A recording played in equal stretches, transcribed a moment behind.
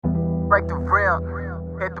Break the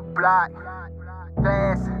rim, hit the block,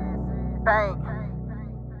 glass, paint.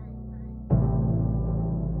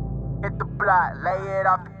 Hit the block, lay it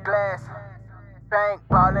off the glass, paint,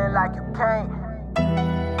 ballin' like you can't.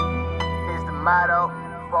 Here's the motto,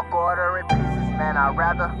 fuck ordering pieces, man, I'd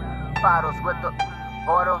rather bottles with the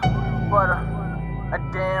order, water, a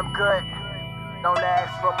damn good. Don't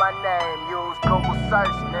ask for my name, use Google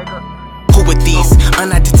search, nigga. Who with these?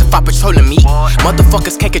 Unidentified patrolling me.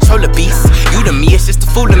 Motherfuckers can't control the beast. You to me, it's just a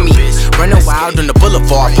fool of me. Running wild on the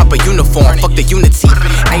boulevard, pop a uniform, fuck the unity.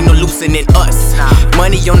 Ain't no loosening us.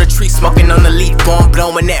 Money on the tree, smoking on the leaf, born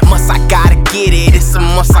blowing that must. I gotta get it, it's a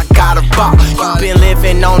must, I gotta ball. You been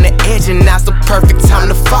living on the edge and now's the perfect time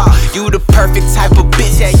to fall. You the perfect type of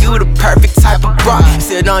bitch, yeah, you the perfect type of bra.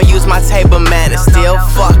 Still don't use my table manners, still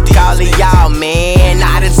fuck all of y'all, man.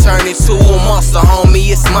 I done turned into a monster, homie,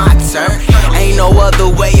 it's my turn. Ain't no other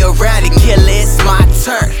way around it, killer, it's my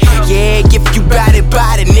turn. Yeah, if you bout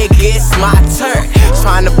it, nigga, it's my turn.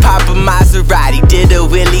 Tryna pop a Maserati, did a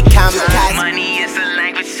Willie kamikaze. Money is a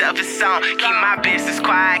language of its own. Keep my business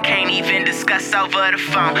quiet, can't even discuss over the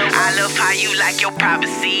phone. I love how you like your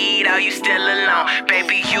privacy, though you still alone.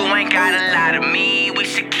 Baby, you ain't got a lot of me, we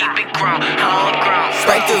should keep it grown, homegrown.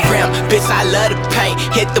 Break the rim, bitch, I love the paint.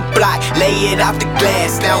 Hit the block, lay it off the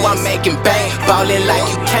glass. Now I'm making bang, ballin' like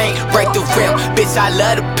you can't. Break the rim, bitch, I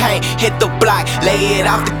love the paint. Hit the block, lay it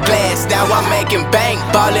off the glass. Now I'm making bang,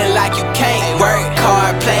 ballin' like you can't. Work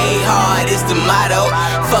hard, play hard is the motto.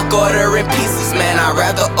 Fuck ordering pieces, man, I'd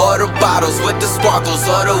rather order bottles with the sparkles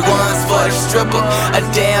or the ones for the stripper. A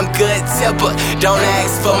damn good tipper. Don't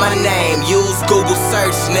ask for my name, use Google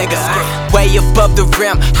search, nigga. Way above the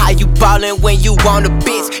rim, how you ballin' when you want a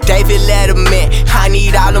bitch? David Letterman, I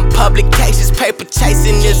need all them publications. Paper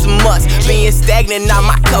chasing is a must. Being stagnant, not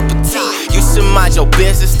my cup of tea. You should mind your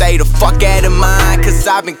business, stay the fuck out of mine. Cause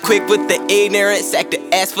I've been quick with the ignorance, act to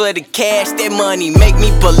ask for the cash. That money make me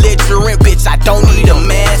belligerent, bitch, I don't need a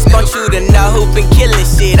mask. Want you to know who been killing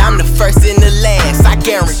shit, I'm the first and the last. I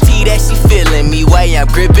guarantee that she feeling me, way I'm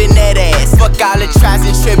gripping that ass. Fuck all the trials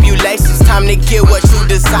and tribulations, time to get what you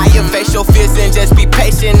desire. Face your fears and just be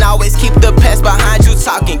patient, always keep the past behind you.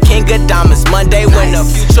 Talking king of diamonds, Monday when the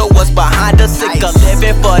future was behind us. Sick of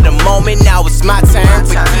living for the moment, now it's my turn,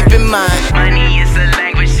 but keep in mind money is a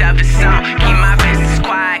language of its own. Keep my business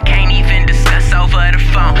quiet, can't even discuss over the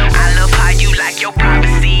phone. I love how you like your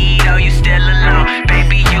privacy, though you still alone.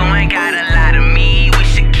 Baby, you ain't got a lot of me, we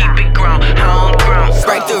should keep it grown, homegrown.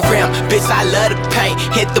 Break the rim, bitch, I love the paint.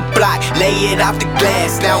 Hit the block, lay it off the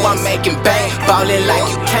glass. Now I'm making bang, ballin' like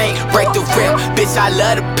you can't. Break the rim, bitch, I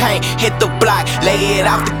love the paint. Hit the block, lay it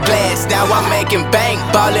off the glass. Now I'm making bang,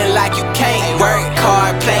 ballin' like you can't. Work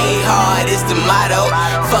hard, play hard is the motto.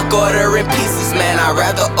 Fuck ordering pieces, man, I'd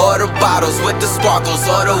rather order bottles with the sparkles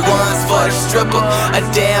or the ones for the stripper. A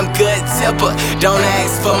damn good tipper. Don't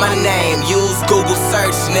ask for my name, use Google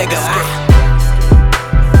search, nigga.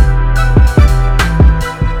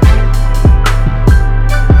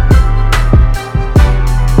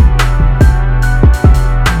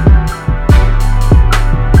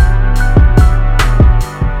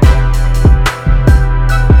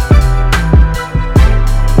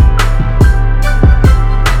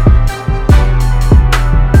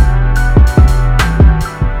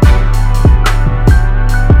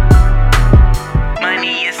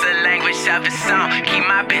 Of its own. Keep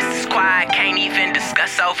my business quiet, can't even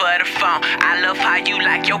discuss over the phone. I love how you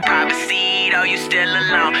like your privacy, though you still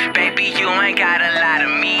alone. Baby, you ain't got a lot of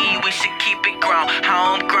me, we should keep it grown,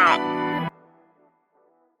 homegrown.